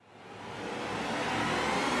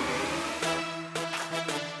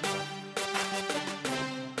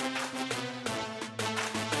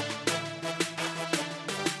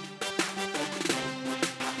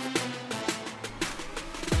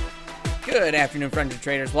Good afternoon, friends and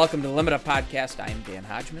traders. Welcome to the Limit Up Podcast. I am Dan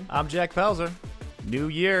Hodgman. I'm Jack Pelzer. New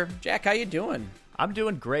year. Jack, how you doing? I'm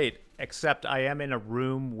doing great, except I am in a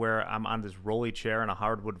room where I'm on this rolly chair on a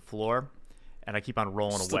hardwood floor, and I keep on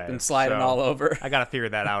rolling away. Slipping, sliding all over. I got to figure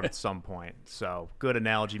that out at some point. So, good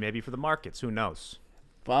analogy maybe for the markets. Who knows?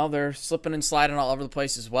 Well, they're slipping and sliding all over the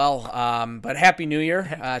place as well. But Happy New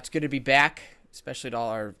Year. It's good to be back, especially to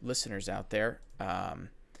all our listeners out there.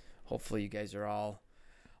 Hopefully you guys are all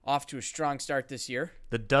off to a strong start this year.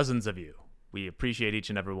 The dozens of you. We appreciate each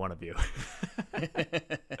and every one of you.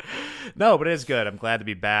 No, but it is good. I'm glad to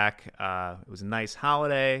be back. It was a nice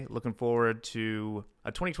holiday. Looking forward to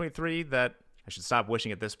a 2023 that I should stop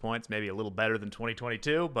wishing at this point. It's maybe a little better than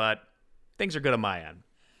 2022, but things are good on my end.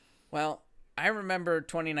 Well, I remember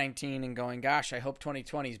 2019 and going, gosh, I hope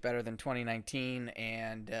 2020 is better than 2019.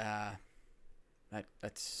 And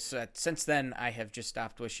since then, I have just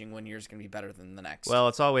stopped wishing one year is going to be better than the next. Well,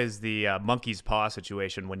 it's always the monkey's paw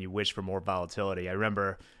situation when you wish for more volatility. I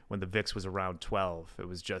remember when the VIX was around 12. It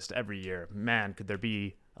was just every year, man, could there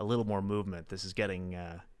be a little more movement? This is getting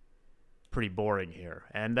pretty boring here.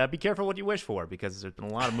 And be careful what you wish for, because there's been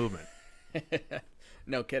a lot of movement.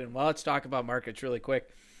 No kidding. Well, let's talk about markets really quick.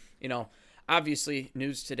 Obviously,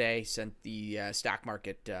 news today sent the stock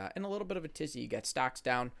market in a little bit of a tizzy. You got stocks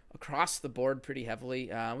down across the board pretty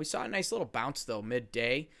heavily. We saw a nice little bounce, though,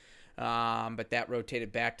 midday, but that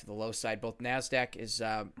rotated back to the low side. Both NASDAQ is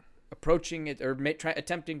approaching it, or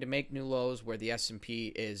attempting to make new lows, where the S&P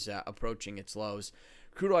is approaching its lows.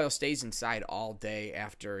 Crude oil stays inside all day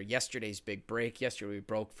after yesterday's big break. Yesterday we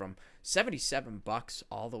broke from $77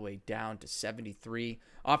 all the way down to $73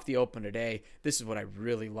 off the open today. This is what I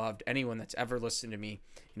really loved. Anyone that's ever listened to me,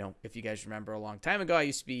 if you guys remember a long time ago, I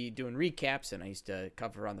used to be doing recaps and I used to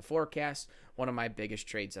cover on the forecast. One of my biggest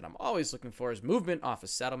trades that I'm always looking for is movement off a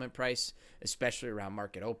settlement price, especially around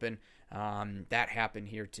market open. That happened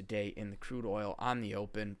here today in the crude oil on the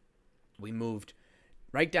open. We moved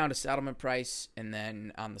right down to settlement price, and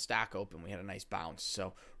then on the stock open, we had a nice bounce.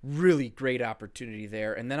 So really great opportunity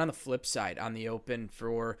there. And then on the flip side, on the open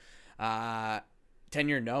for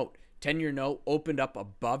 10-year note. 10-year note opened up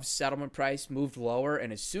above settlement price, moved lower,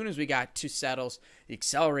 and as soon as we got to settles, the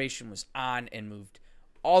acceleration was on and moved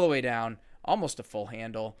all the way down, almost a full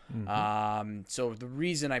handle. Mm-hmm. So the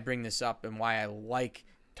reason I bring this up and why I like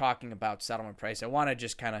talking about settlement price, I want to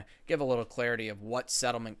just kind of give a little clarity of what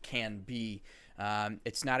settlement can be.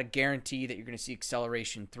 It's not a guarantee that you're going to see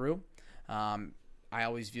acceleration through. I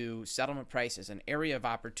always view settlement price as an area of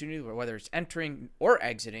opportunity, whether it's entering or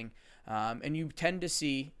exiting. And you tend to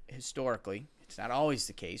see historically, it's not always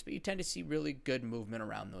the case, but you tend to see really good movement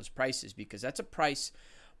around those prices, because that's a price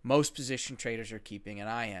most position traders are keeping an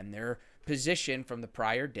eye on. Their position from the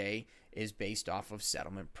prior day is based off of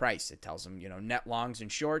settlement price. It tells them, net longs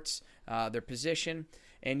and shorts, their position,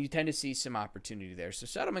 and you tend to see some opportunity there. So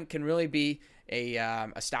settlement can really be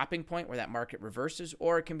a stopping point where that market reverses,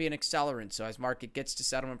 or it can be an accelerant. So as market gets to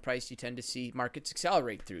settlement price, you tend to see markets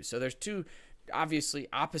accelerate through. So there's two obviously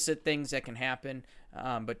opposite things that can happen,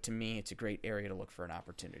 but to me, it's a great area to look for an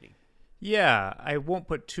opportunity. Yeah, I won't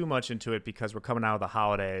put too much into it because we're coming out of the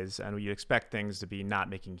holidays and you expect things to be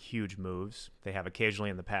not making huge moves. They have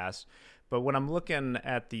occasionally in the past. But when I'm looking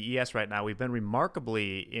at the ES right now, we've been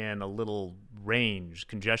remarkably in a little range,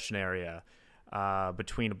 congestion area,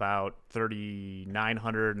 between about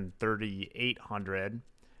 3,900 and 3,800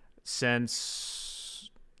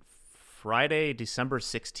 since Friday, December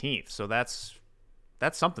 16th. So that's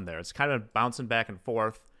something there. It's kind of bouncing back and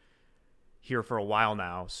forth here for a while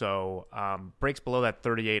now. So breaks below that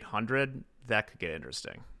 3,800, that could get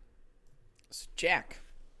interesting. So Jack,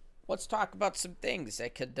 let's talk about some things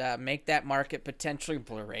that could make that market potentially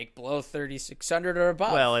break below 3,600 or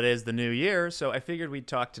above. Well, it is the new year, so I figured we'd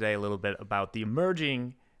talk today a little bit about the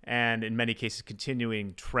emerging and in many cases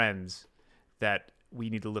continuing trends that we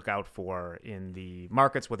need to look out for in the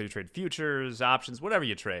markets, whether you trade futures, options, whatever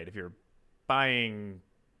you trade. If you're buying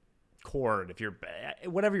cord,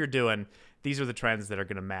 whatever you're doing, these are the trends that are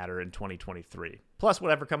going to matter in 2023. Plus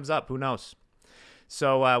whatever comes up, who knows?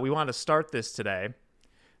 So we want to start this today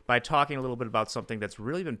by talking a little bit about something that's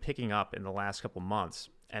really been picking up in the last couple months,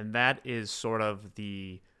 and that is sort of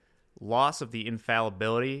the loss of the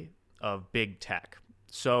infallibility of big tech.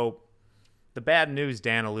 So the bad news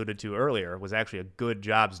Dan alluded to earlier was actually a good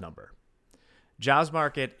jobs number. Jobs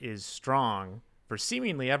market is strong for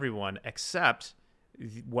seemingly everyone except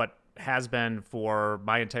what has been for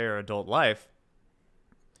my entire adult life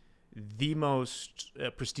the most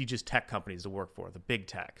prestigious tech companies to work for, the big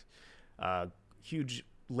tech. Huge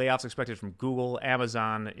layoffs expected from Google.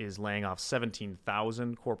 Amazon is laying off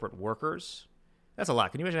 17,000 corporate workers That's a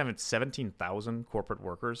lot. Can you imagine having 17,000 corporate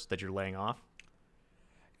workers that you're laying off?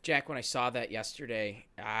 Jack, when I saw that yesterday,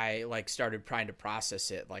 I started trying to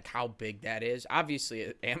process it, like how big that is. Obviously,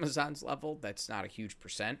 at Amazon's level, that's not a huge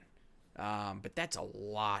percent, but that's a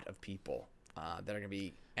lot of people that are going to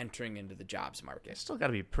be entering into the jobs market. It's still got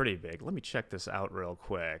to be pretty big. Let me check this out real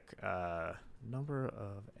quick. Number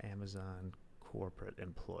of Amazon corporate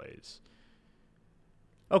employees.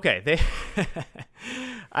 Okay,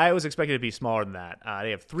 I was expecting it to be smaller than that.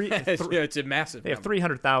 They have It's a massive. They have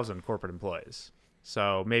 300,000 corporate employees,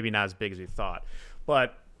 so maybe not as big as we thought.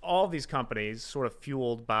 But all these companies, sort of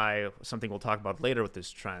fueled by something we'll talk about later with this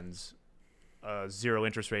trends, zero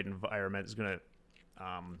interest rate environment is going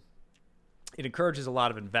to. It encourages a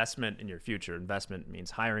lot of investment in your future. Investment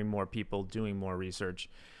means hiring more people, doing more research.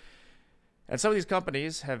 And some of these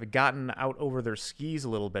companies have gotten out over their skis a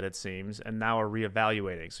little bit, it seems, and now are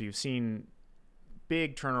reevaluating. So you've seen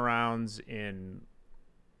big turnarounds in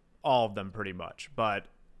all of them pretty much, but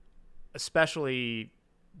especially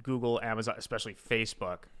Google, Amazon, especially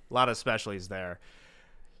Facebook. A lot of specialties there.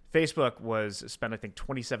 Facebook was spent, I think,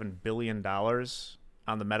 $27 billion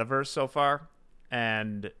on the metaverse so far,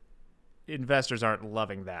 and investors aren't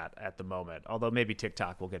loving that at the moment, although maybe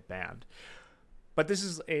TikTok will get banned. But this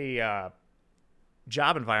is a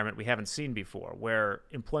job environment we haven't seen before, where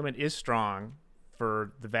employment is strong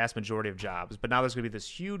for the vast majority of jobs, but now there's going to be this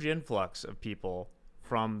huge influx of people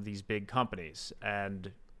from these big companies.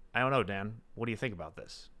 And I don't know, Dan, what do you think about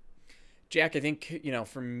this? Jack, I think,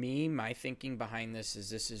 for me, my thinking behind this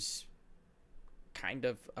is kind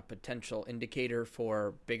of a potential indicator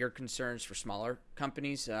for bigger concerns for smaller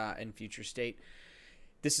companies in future state.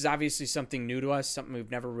 This is obviously something new to us, something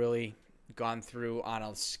we've never really gone through on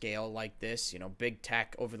a scale like this. Big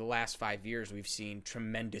tech over the last 5 years, we've seen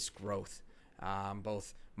tremendous growth,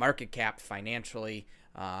 both market cap, financially,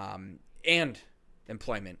 and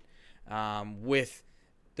employment. With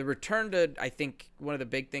the return to, I think one of the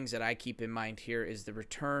big things that I keep in mind here is the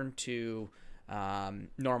return to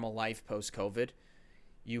normal life post-COVID.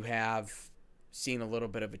 You have seen a little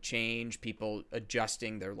bit of a change, people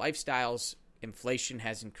adjusting their lifestyles. Inflation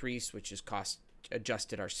has increased, which has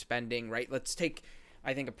adjusted our spending, right? Let's take,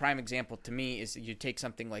 I think a prime example to me is you take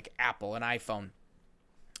something like Apple, an iPhone,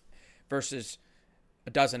 versus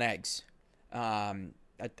a dozen eggs. An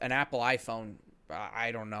Apple iPhone,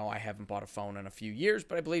 I don't know, I haven't bought a phone in a few years,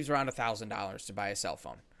 but I believe it's around $1,000 to buy a cell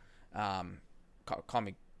phone. Call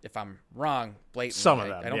me if I'm wrong blatantly. Some of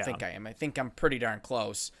them, I don't think I am. I think I'm pretty darn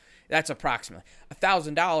close. That's approximately.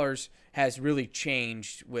 $1,000 has really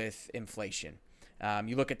changed with inflation.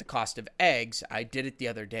 You look at the cost of eggs. I did it the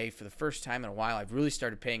other day for the first time in a while. I've really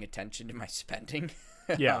started paying attention to my spending.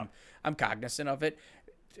 Yeah. I'm cognizant of it.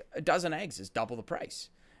 A dozen eggs is double the price.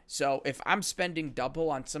 So if I'm spending double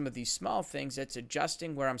on some of these small things, it's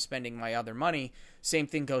adjusting where I'm spending my other money. Same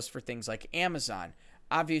thing goes for things like Amazon.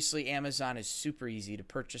 Obviously, Amazon is super easy to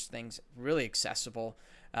purchase things, really accessible.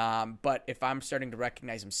 But if I'm starting to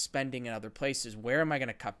recognize I'm spending in other places, where am I going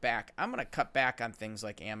to cut back? I'm going to cut back on things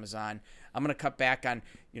like Amazon. I'm going to cut back on,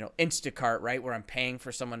 Instacart, right, where I'm paying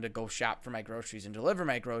for someone to go shop for my groceries and deliver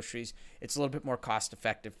my groceries. It's a little bit more cost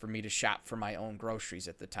effective for me to shop for my own groceries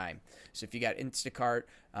at the time. So if you got Instacart,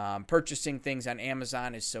 purchasing things on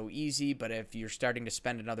Amazon is so easy. But if you're starting to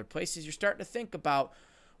spend in other places, you're starting to think about,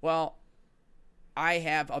 well, I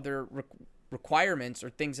have other requirements or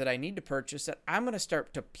things that I need to purchase that I'm going to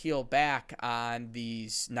start to peel back on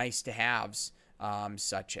these nice to haves,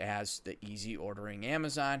 such as the easy ordering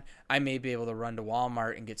Amazon. I may be able to run to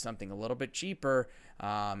Walmart and get something a little bit cheaper,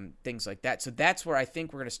 things like that. So that's where I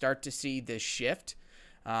think we're going to start to see this shift.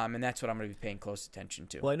 And that's what I'm going to be paying close attention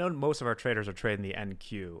to. Well, I know most of our traders are trading the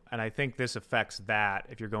NQ, and I think this affects that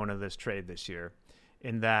if you're going to this trade this year,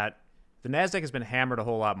 in that the NASDAQ has been hammered a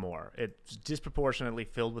whole lot more. It's disproportionately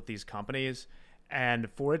filled with these companies. And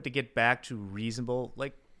for it to get back to reasonable,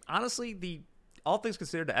 honestly, all things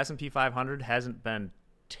considered, the S&P 500 hasn't been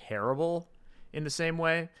terrible in the same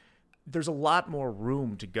way. There's a lot more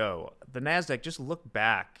room to go. The NASDAQ, just look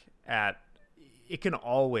back at, it can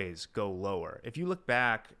always go lower. If you look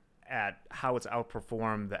back at how it's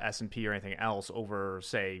outperformed the S&P or anything else over,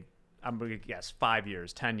 say, I'm going to guess 5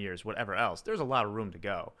 years, 10 years, whatever else, there's a lot of room to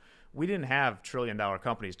go. We didn't have trillion-dollar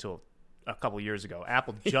companies till a couple years ago.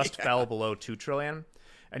 Apple just fell below $2 trillion.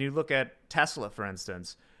 And you look at Tesla, for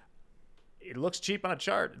instance, it looks cheap on a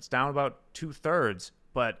chart. It's down about 2/3.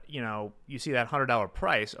 But, you see that $100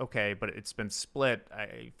 price, okay, but it's been split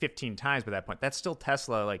 15 times by that point. That's still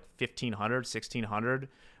Tesla, like 1,500, 1,600,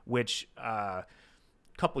 which a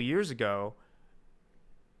couple years ago,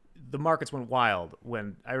 the markets went wild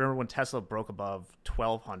when I remember when Tesla broke above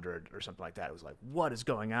 1,200 or something like that. It was like, what is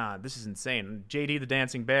going on? This is insane. And JD the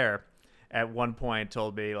Dancing Bear at one point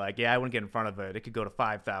told me, like, yeah, I wouldn't get in front of it. It could go to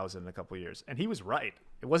 5,000 in a couple of years. And he was right.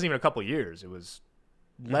 It wasn't even a couple of years. It was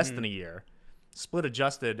less than a year. Split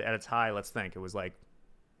adjusted at its high, let's think. It was like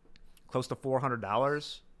close to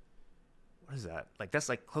 $400. What is that? Like, that's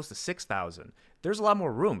like close to 6,000. There's a lot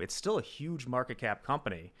more room. It's still a huge market cap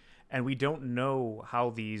company. And we don't know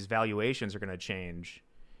how these valuations are going to change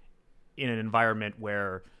in an environment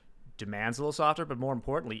where demand's a little softer, but more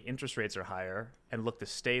importantly, interest rates are higher and look to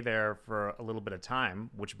stay there for a little bit of time,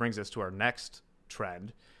 which brings us to our next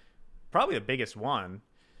trend. Probably the biggest one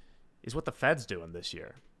is what the Fed's doing this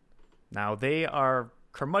year. Now, they are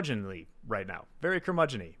curmudgeonly right now, very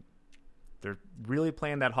curmudgeon-y. They're really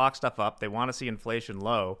playing that hawk stuff up. They want to see inflation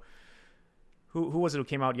low. Who was it who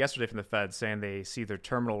came out yesterday from the Fed saying they see their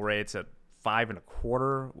terminal rates at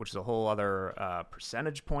 5.25, which is a whole other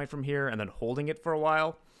percentage point from here, and then holding it for a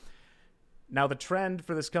while? Now, the trend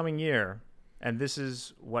for this coming year, and this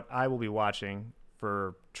is what I will be watching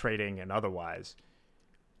for trading and otherwise,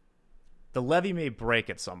 the levee may break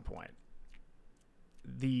at some point.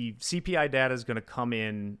 The CPI data is going to come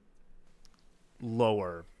in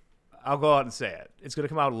lower. I'll go out and say it. It's going to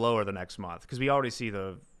come out lower the next month because we already see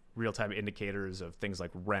the real-time indicators of things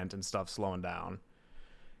like rent and stuff slowing down.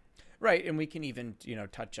 Right, and we can even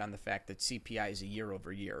touch on the fact that CPI is a year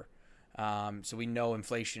over year. So we know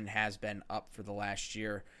inflation has been up for the last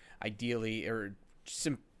year. Ideally, or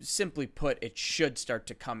simply put, it should start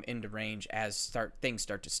to come into range as things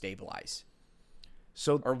start to stabilize.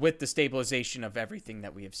 Or with the stabilization of everything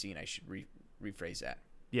that we have seen, I should rephrase that.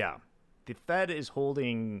 Yeah. The Fed is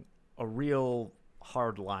holding a real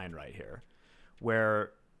hard line right here,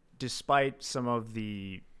 where despite some of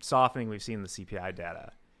the softening we've seen in the CPI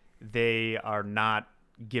data, they are not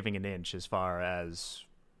giving an inch as far as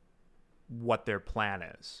what their plan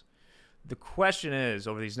is. The question is,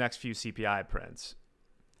 over these next few CPI prints,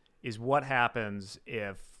 is what happens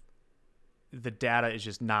if the data is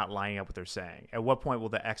just not lining up what they're saying? At what point will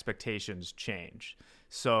the expectations change?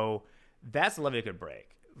 So that's the levee that could break.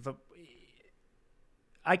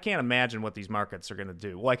 I can't imagine what these markets are going to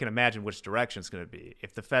do. Well, I can imagine which direction it's going to be.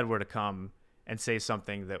 If the Fed were to come and say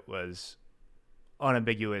something that was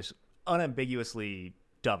unambiguously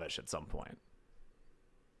dovish at some point,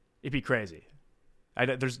 it'd be crazy.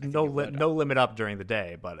 There's no limit up during the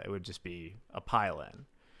day, but it would just be a pile in.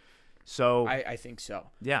 So I think so.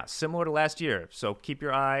 Yeah, similar to last year. So keep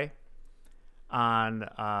your eye on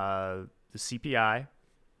the CPI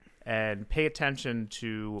and pay attention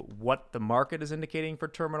to what the market is indicating for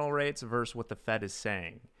terminal rates versus what the Fed is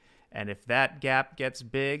saying. And if that gap gets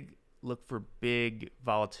big, look for big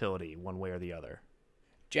volatility one way or the other.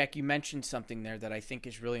 Jack, you mentioned something there that I think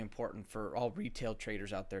is really important for all retail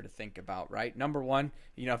traders out there to think about, right? Number one,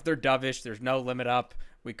 if they're dovish, there's no limit up.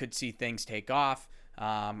 We could see things take off.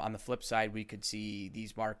 On the flip side, we could see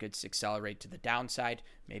these markets accelerate to the downside,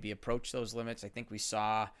 maybe approach those limits. I think we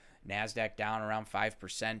saw NASDAQ down around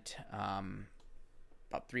 5%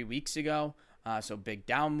 about 3 weeks ago. So big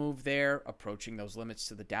down move there, approaching those limits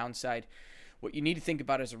to the downside. What you need to think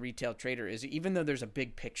about as a retail trader is even though there's a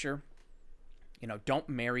big picture, don't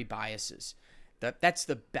marry biases. That's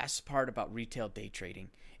the best part about retail day trading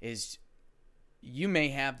is you may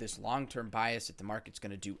have this long-term bias that the market's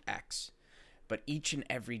going to do X, but each and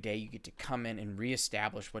every day you get to come in and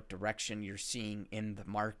reestablish what direction you're seeing in the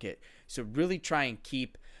market. So really try and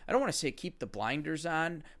I don't want to say keep the blinders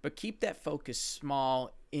on, but keep that focus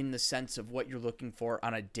small in the sense of what you're looking for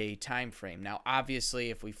on a day time frame. Now, obviously,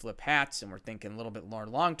 if we flip hats and we're thinking a little bit more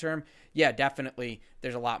long term, yeah, definitely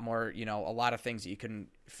there's a lot more, a lot of things that you can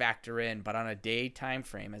factor in. But on a day time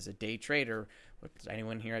frame, as a day trader,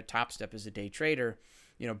 anyone here at Top Step is a day trader,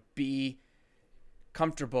 be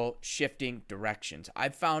comfortable shifting directions.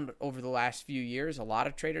 I've found over the last few years, a lot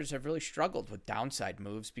of traders have really struggled with downside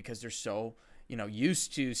moves because they're so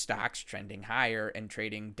used to stocks trending higher, and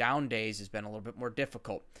trading down days has been a little bit more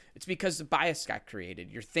difficult. It's because the bias got created.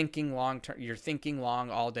 You're thinking long term. You're thinking long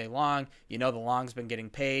all day long. The long's been getting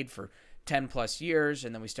paid for 10 plus years,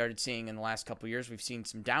 and then we started seeing in the last couple of years, we've seen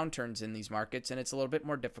some downturns in these markets, and it's a little bit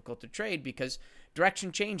more difficult to trade because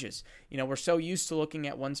direction changes. We're so used to looking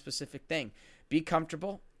at one specific thing. Be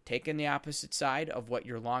comfortable taking the opposite side of what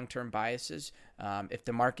your long-term bias is. If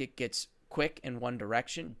the market gets quick in one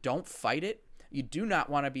direction, don't fight it. You do not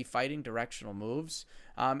want to be fighting directional moves.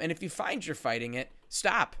 And if you find you're fighting it,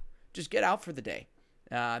 stop. Just get out for the day.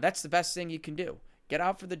 That's the best thing you can do. Get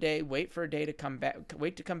out for the day, wait for a day to come back,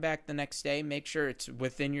 wait to come back the next day, make sure it's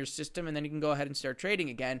within your system, and then you can go ahead and start trading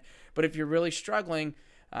again. But if you're really struggling,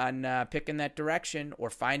 on picking that direction or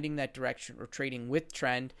finding that direction or trading with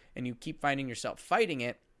trend, and you keep finding yourself fighting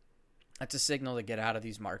it, that's a signal to get out of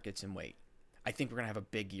these markets and wait. I think we're going to have a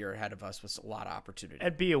big year ahead of us with a lot of opportunity.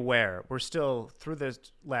 And be aware, we're still, through this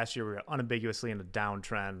last year, we were unambiguously in a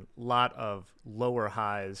downtrend, a lot of lower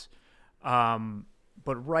highs.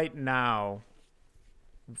 But right now,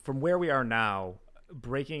 from where we are now,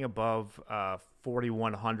 breaking above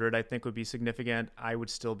 4,100, I think would be significant. I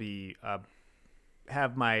would still be,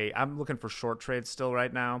 I'm looking for short trades still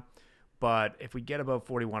right now. But if we get above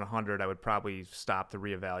 4,100, I would probably stop to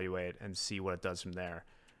reevaluate and see what it does from there.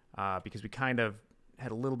 Because we kind of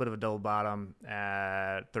had a little bit of a double bottom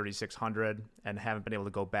at 3,600 and haven't been able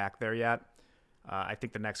to go back there yet. I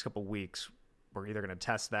think the next couple weeks, we're either going to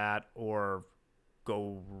test that or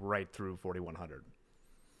go right through 4,100.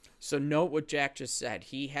 So note what Jack just said.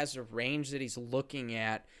 He has a range that he's looking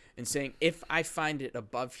at and saying, if I find it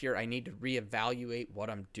above here, I need to reevaluate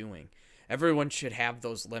what I'm doing. Everyone should have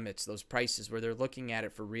those limits, those prices where they're looking at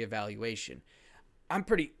it for reevaluation. I'm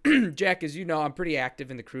pretty, Jack, as you know, I'm pretty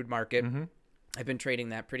active in the crude market. Mm-hmm. I've been trading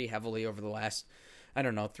that pretty heavily over the last,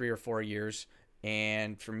 3 or 4 years.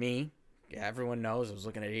 And for me, everyone knows I was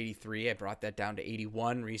looking at 83. I brought that down to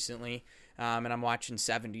 81 recently. And I'm watching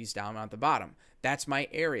 70s down at the bottom. That's my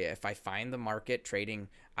area. If I find the market trading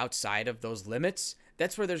outside of those limits,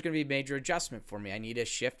 that's where there's going to be a major adjustment for me. I need to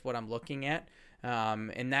shift what I'm looking at.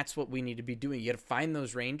 And that's what we need to be doing. You got to find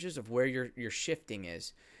those ranges of where your shifting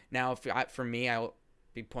is. Now, for me, I'll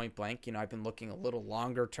be point blank. I've been looking a little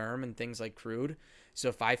longer term and things like crude. So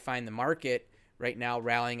if I find the market right now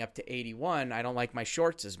rallying up to 81, I don't like my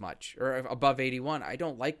shorts as much. Or above 81, I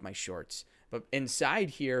don't like my shorts. But inside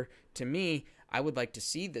here, to me, I would like to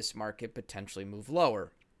see this market potentially move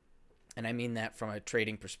lower. And I mean that from a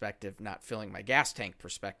trading perspective, not filling my gas tank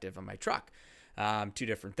perspective on my truck. Two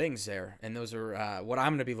different things there. And those are what I'm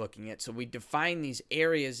going to be looking at. So we define these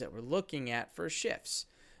areas that we're looking at for shifts.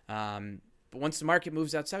 But once the market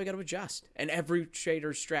moves outside, we got to adjust. And every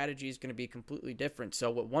trader's strategy is going to be completely different.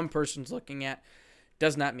 So what one person's looking at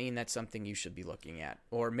does not mean that's something you should be looking at.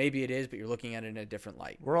 Or maybe it is, but you're looking at it in a different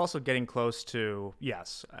light. We're also getting close to,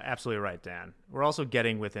 yes, absolutely right, Dan. We're also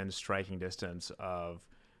getting within striking distance of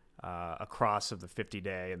a cross of the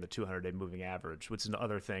 50-day and the 200-day moving average, which is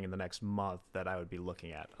another thing in the next month that I would be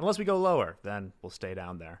looking at. Unless we go lower, then we'll stay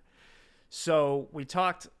down there. So we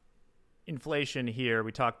talked inflation here.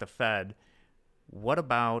 We talked the Fed. What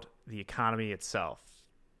about the economy itself?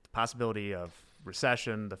 The possibility of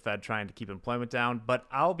recession, the Fed trying to keep employment down, but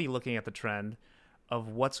I'll be looking at the trend of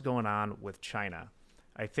what's going on with China.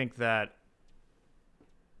 I think that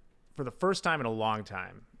for the first time in a long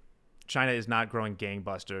time, China is not growing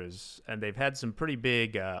gangbusters, and they've had some pretty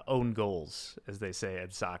big own goals, as they say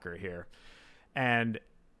at soccer here. And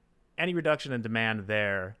any reduction in demand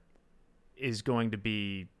there is going to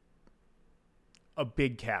be a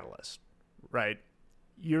big catalyst, right?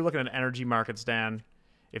 You're looking at energy markets, Dan.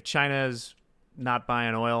 If China's not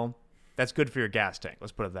buying oil, that's good for your gas tank.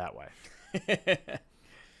 Let's put it that way.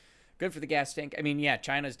 Good for the gas tank. I mean, yeah,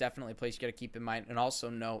 China's definitely a place you got to keep in mind. And also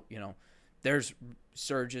note, there's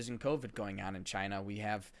surges in COVID going on in China. We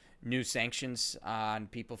have new sanctions on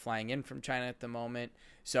people flying in from China at the moment.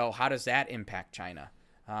 So how does that impact China?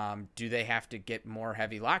 Do they have to get more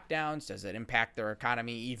heavy lockdowns? Does it impact their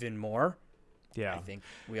economy even more? Yeah. I think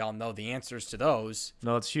we all know the answers to those.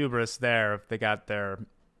 No, it's hubris there if they got their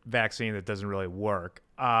vaccine that doesn't really work.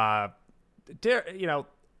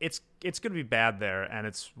 It's going to be bad there, and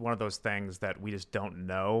it's one of those things that we just don't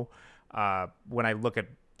know. When I look at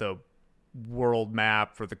the world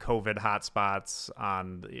map for the COVID hotspots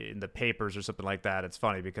in the papers or something like that, it's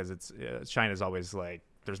funny because China's always like,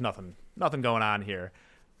 there's nothing going on here.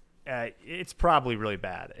 It's probably really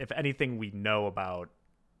bad. If anything we know about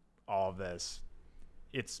all of this,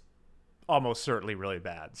 it's almost certainly really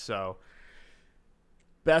bad. So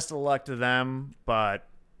best of luck to them, but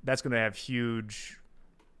that's going to have huge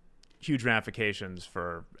ramifications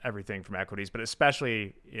for everything from equities, but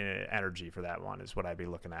especially in energy for that one is what I'd be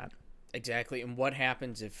looking at. Exactly. And what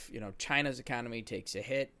happens if, China's economy takes a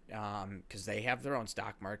hit because they have their own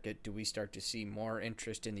stock market? Do we start to see more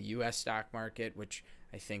interest in the U.S. stock market, which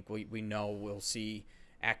I think we know we'll see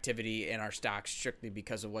activity in our stocks strictly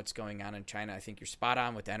because of what's going on in China? I think you're spot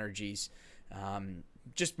on with energies.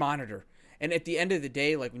 Just monitor. And at the end of the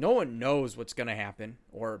day, like, no one knows what's going to happen,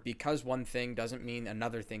 or because one thing doesn't mean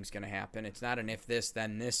another thing's going to happen. It's not an if this,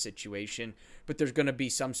 then this situation, but there's going to be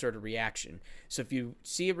some sort of reaction. So if you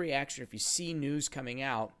see a reaction, if you see news coming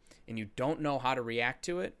out and you don't know how to react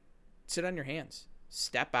to it, sit on your hands,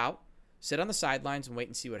 step out, sit on the sidelines and wait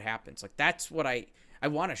and see what happens. Like, that's what I I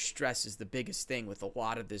want to stress is the biggest thing with a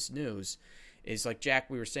lot of this news is like Jack,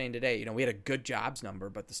 we were saying today, we had a good jobs number,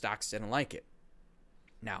 but the stocks didn't like it.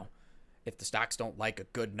 Now, if the stocks don't like a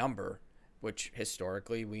good number, which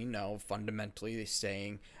historically we know fundamentally is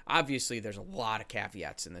saying, obviously there's a lot of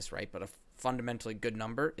caveats in this, right? But a fundamentally good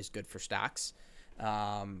number is good for stocks.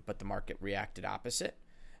 But the market reacted opposite.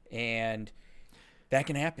 And that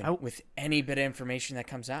can happen with any bit of information that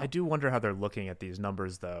comes out. I do wonder how they're looking at these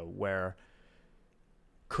numbers, though, where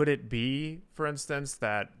could it be, for instance,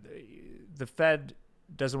 that the Fed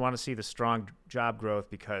doesn't want to see the strong job growth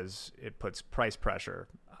because it puts price pressure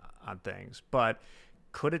on things. But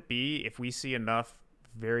could it be if we see enough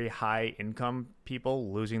very high income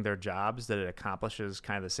people losing their jobs that it accomplishes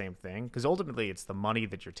kind of the same thing? Because ultimately it's the money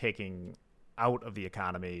that you're taking out of the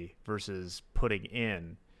economy versus putting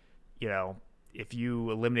in. If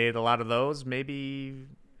you eliminated a lot of those, maybe,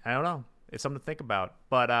 I don't know. It's something to think about.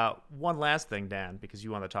 But one last thing, Dan, because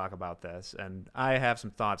you want to talk about this, and I have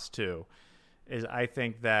some thoughts too, is I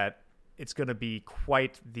think that it's going to be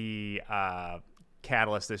quite the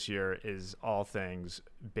catalyst this year is all things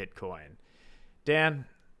Bitcoin. Dan,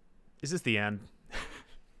 is this the end?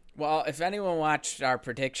 Well, if anyone watched our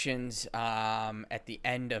predictions at the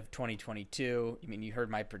end of 2022, you heard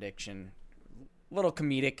my prediction. A little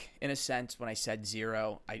comedic in a sense when I said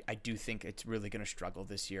 0. I do think it's really going to struggle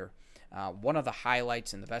this year. One of the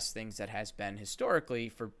highlights and the best things that has been historically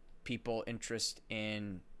for people interest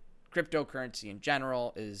in cryptocurrency in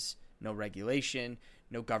general is no regulation,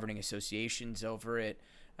 no governing associations over it.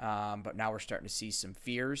 But now we're starting to see some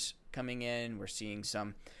fears coming in. We're seeing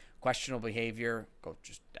some questionable behavior. Go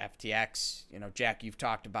just FTX. Jack, you've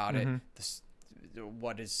talked about it.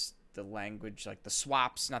 What is the language, like the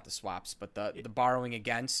swaps, not the swaps, but the borrowing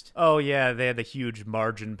against. Oh yeah, they had the huge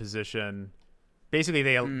margin position. Basically,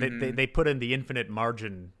 they put in the infinite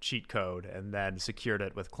margin cheat code and then secured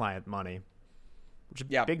it with client money, which is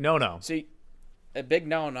a big no-no. See, a big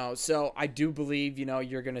no-no. So I do believe,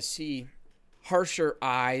 you're going to see harsher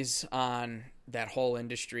eyes on that whole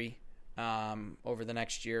industry over the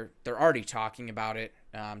next year. They're already talking about it.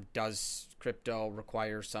 Does crypto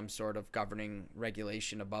require some sort of governing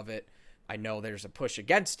regulation above it? I know there's a push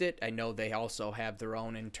against it. I know they also have their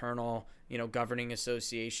own internal, governing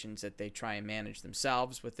associations that they try and manage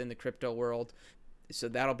themselves within the crypto world. So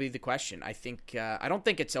that'll be the question. I think I don't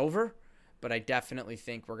think it's over, but I definitely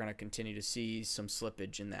think we're going to continue to see some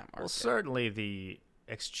slippage in that market. Well, certainly the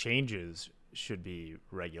exchanges should be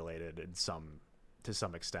regulated to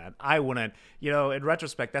some extent. I wouldn't, in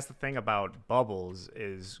retrospect, that's the thing about bubbles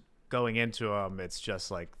is going into them. It's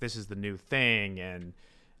just like, this is the new thing. And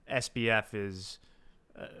SBF is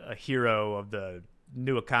a hero of the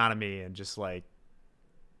new economy. And just like,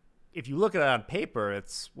 if you look at it on paper,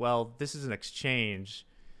 it's, well, this is an exchange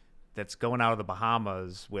that's going out of the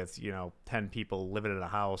Bahamas with, 10 people living in a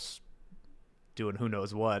house doing who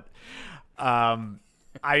knows what.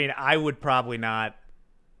 I would probably not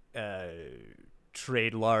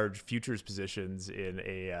trade large futures positions in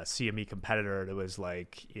a CME competitor that was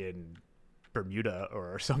like in Bermuda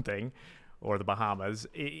or something, or the Bahamas.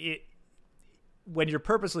 When you're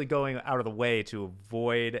purposely going out of the way to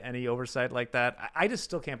avoid any oversight like that, I just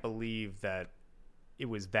still can't believe that it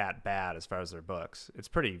was that bad as far as their books. It's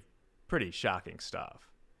pretty shocking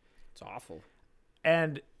stuff. It's awful.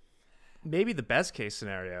 And maybe the best case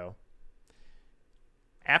scenario,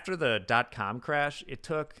 after the .com crash, it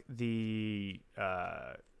took the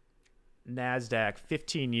NASDAQ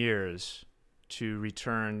 15 years to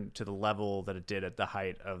return to the level that it did at the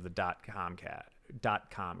height of the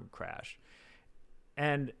 .com crash.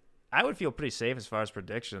 And I would feel pretty safe as far as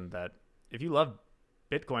prediction that if you love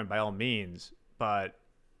Bitcoin, by all means, but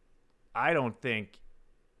I don't think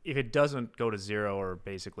if it doesn't go to zero or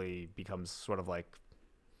basically becomes sort of like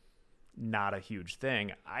not a huge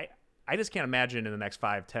thing, I just can't imagine in the next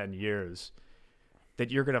 5-10 years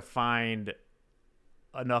that you're going to find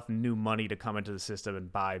enough new money to come into the system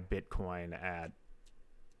and buy Bitcoin at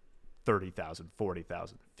 30,000,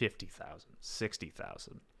 40,000, 50,000,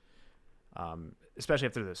 60,000. Especially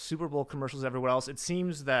after the Super Bowl commercials everywhere else. It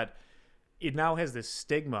seems that it now has this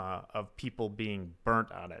stigma of people being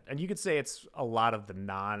burnt on it. And you could say it's a lot of the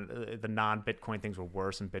non-Bitcoin things were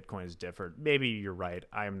worse and Bitcoin is different. Maybe you're right.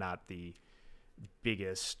 I am not the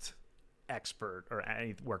biggest expert or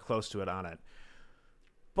anywhere close to it on it.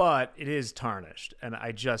 But it is tarnished. And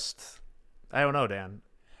I don't know, Dan.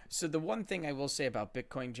 So the one thing I will say about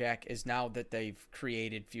Bitcoin, Jack, is now that they've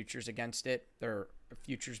created futures against it, they're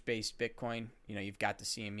futures-based Bitcoin. You've got the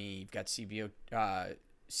CME, you've got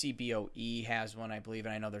CBOE has one, I believe,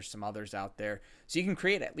 and I know there's some others out there. So you can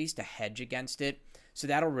create at least a hedge against it. So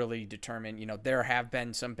that'll really determine, there have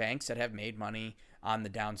been some banks that have made money on the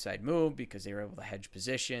downside move because they were able to hedge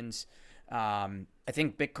positions. I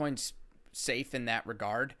think Bitcoin's safe in that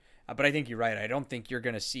regard, but I think you're right. I don't think you're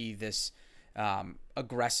going to see this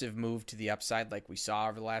aggressive move to the upside like we saw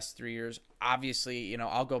over the last 3 years. Obviously,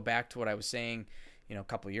 I'll go back to what I was saying, a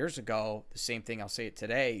couple of years ago. The same thing I'll say it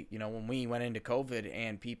today. When we went into COVID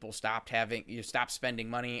and people stopped spending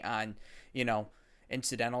money on,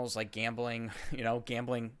 incidentals like gambling,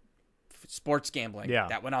 sports gambling. Yeah.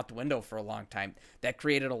 That went out the window for a long time. That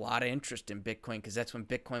created a lot of interest in Bitcoin because that's when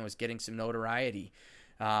Bitcoin was getting some notoriety.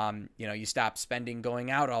 You stopped spending going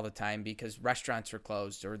out all the time because restaurants were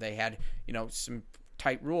closed or they had, some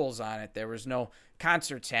tight rules on it. There was no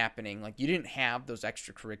concerts happening. Like, you didn't have those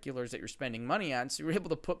extracurriculars that you're spending money on. So you were able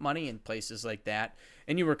to put money in places like that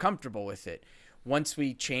and you were comfortable with it. Once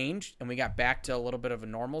we changed and we got back to a little bit of a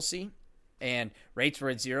normalcy, and rates were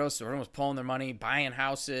at zero, so everyone was pulling their money, buying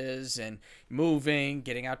houses and moving,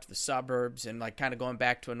 getting out to the suburbs, and like kind of going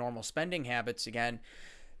back to a normal spending habits again.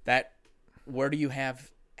 Where do you have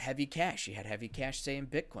heavy cash? You had heavy cash, say, in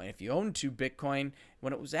Bitcoin. If you owned 2 Bitcoin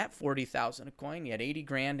when it was at 40,000 a coin, you had 80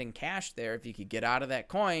 grand in cash there. If you could get out of that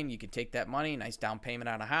coin, you could take that money, nice down payment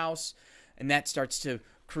on a house, and that starts to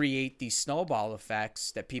create these snowball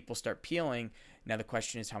effects that people start peeling. Now the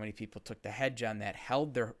question is how many people took the hedge on that,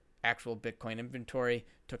 held their actual Bitcoin inventory,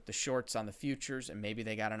 took the shorts on the futures, and maybe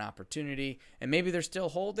they got an opportunity, and maybe they're still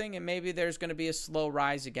holding, and maybe there's going to be a slow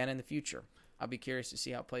rise again in the future. I'll be curious to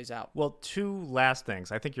see how it plays out. Well, 2 last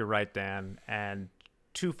things. I think you're right, Dan, and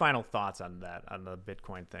 2 final thoughts on that, on the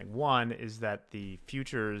Bitcoin thing. One is that the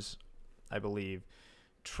futures, I believe,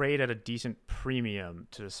 trade at a decent premium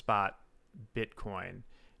to the spot Bitcoin,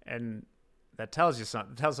 and that tells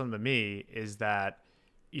something to me is that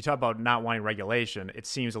you talk about not wanting regulation. It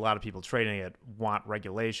seems a lot of people trading it want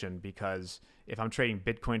regulation because if I'm trading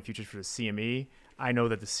Bitcoin futures for the CME, I know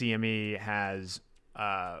that the CME has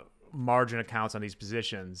margin accounts on these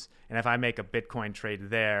positions. And if I make a Bitcoin trade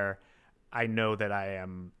there, I know that I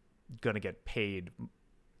am going to get paid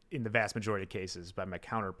in the vast majority of cases by my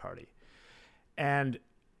counterparty. And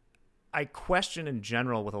I question in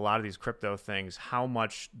general with a lot of these crypto things how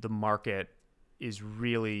much the market is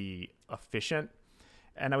really efficient.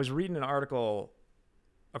 And I was reading an article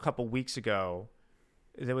a couple weeks ago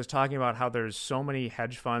that was talking about how there's so many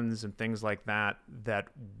hedge funds and things like that that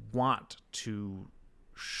want to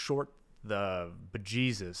short the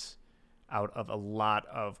bejesus out of a lot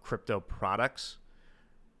of crypto products,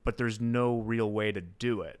 but there's no real way to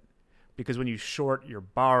do it. Because when you short, you're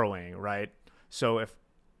borrowing, right? So if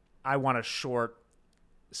I want to short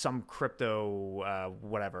some crypto,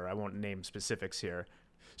 whatever, I won't name specifics here.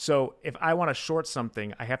 So if I want to short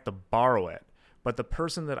something, I have to borrow it. But the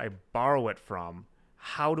person that I borrow it from,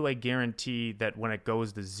 how do I guarantee that when it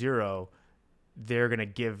goes to zero, they're going to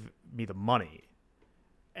give me the money?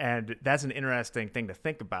 And that's an interesting thing to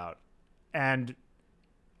think about. And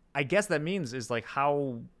I guess that means is like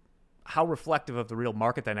how reflective of the real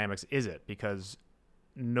market dynamics is it? Because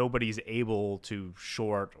nobody's able to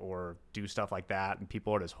short or do stuff like that, and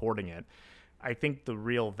people are just hoarding it. I think the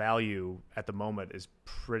real value at the moment is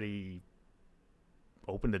pretty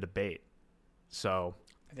open to debate. So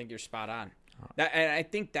I think you're spot on. And I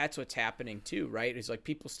think that's what's happening too, right? Is like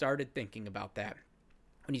people started thinking about that.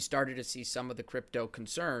 When you started to see some of the crypto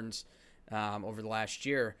concerns over the last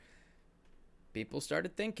year, people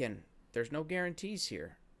started thinking there's no guarantees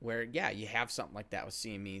here. Where, yeah, you have something like that with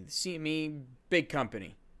CME. The CME, big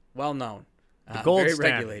company, well known, the gold very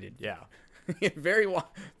standard. Regulated. Yeah.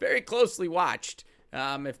 very closely watched.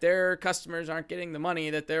 If their customers aren't getting the money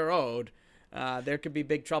that they're owed, there could be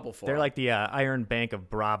big trouble for them. They're like the Iron Bank of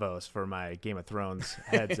Bravos for my Game of Thrones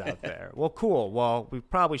heads out there. Well, cool. Well, we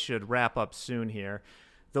probably should wrap up soon here.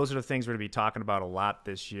 Those are the things we're going to be talking about a lot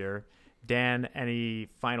this year. Dan, any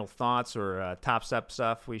final thoughts or top step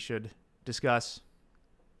stuff we should discuss?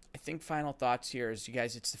 I think final thoughts here is, you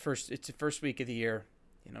guys, it's the first week of the year.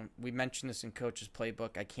 We mentioned this in Coach's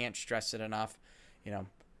Playbook. I can't stress it enough.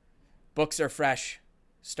 Books are fresh.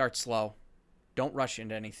 Start slow. Don't rush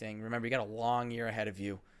into anything. Remember, you got a long year ahead of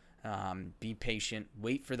you. Be patient.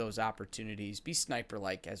 Wait for those opportunities. Be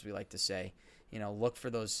sniper-like, as we like to say. Look for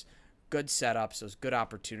those good setups, those good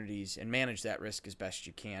opportunities, and manage that risk as best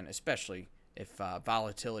you can, especially if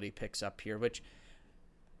volatility picks up here, which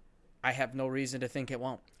I have no reason to think it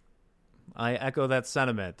won't. I echo that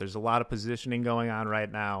sentiment. There's a lot of positioning going on right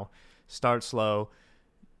now. Start slow.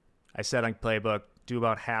 I said on Playbook, do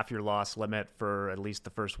about half your loss limit for at least the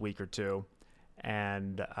first week or two,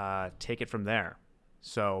 and take it from there.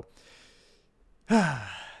 So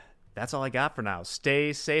that's all I got for now.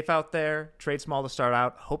 Stay safe out there. Trade small to start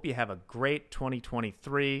out. Hope you have a great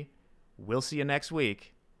 2023. We'll see you next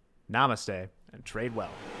week. Namaste and trade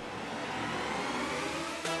well.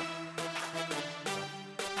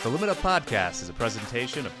 The Limit Up Podcast is a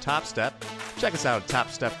presentation of Top Step. Check us out at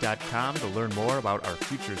topstep.com to learn more about our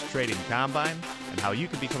futures trading combine and how you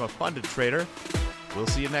can become a funded trader. We'll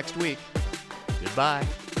see you next week. Goodbye.